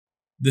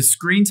The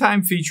screen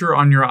time feature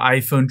on your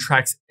iPhone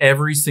tracks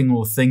every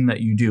single thing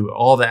that you do.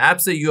 All the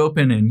apps that you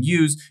open and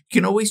use,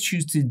 you can always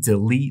choose to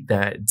delete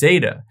that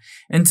data.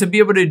 And to be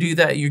able to do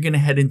that, you're going to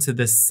head into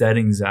the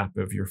Settings app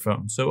of your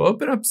phone. So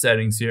open up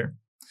Settings here.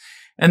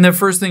 And the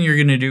first thing you're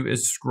going to do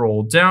is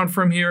scroll down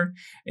from here,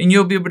 and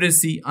you'll be able to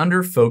see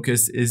under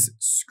Focus is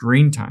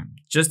Screen Time.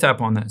 Just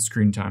tap on that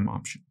Screen Time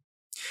option.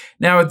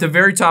 Now at the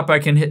very top, I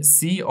can hit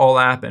See All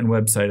App and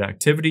Website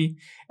Activity,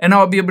 and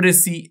I'll be able to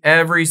see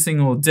every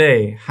single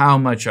day how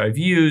much I've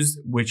used,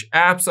 which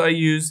apps I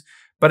use,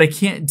 but I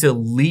can't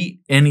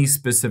delete any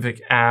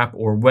specific app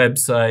or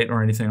website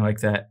or anything like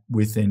that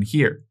within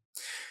here.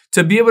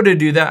 To be able to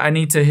do that, I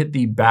need to hit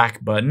the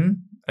back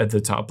button at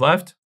the top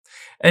left.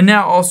 And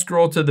now I'll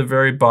scroll to the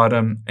very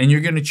bottom, and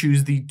you're going to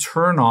choose the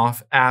Turn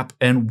Off App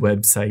and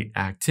Website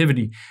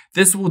Activity.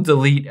 This will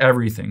delete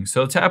everything.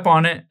 So tap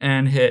on it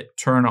and hit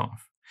Turn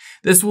Off.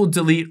 This will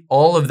delete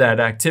all of that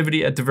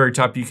activity. At the very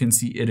top, you can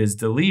see it is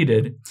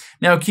deleted.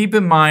 Now keep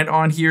in mind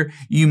on here,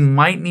 you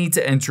might need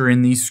to enter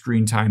in the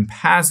screen time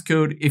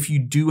passcode if you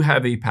do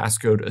have a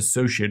passcode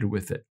associated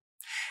with it.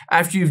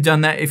 After you've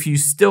done that, if you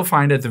still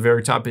find at the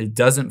very top it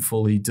doesn't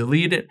fully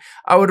delete it,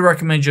 I would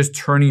recommend just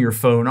turning your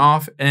phone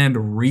off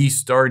and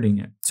restarting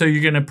it. So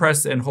you're going to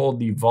press and hold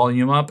the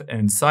volume up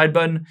and side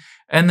button,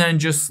 and then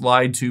just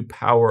slide to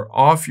power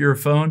off your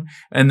phone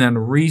and then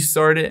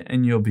restart it,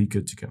 and you'll be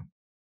good to go.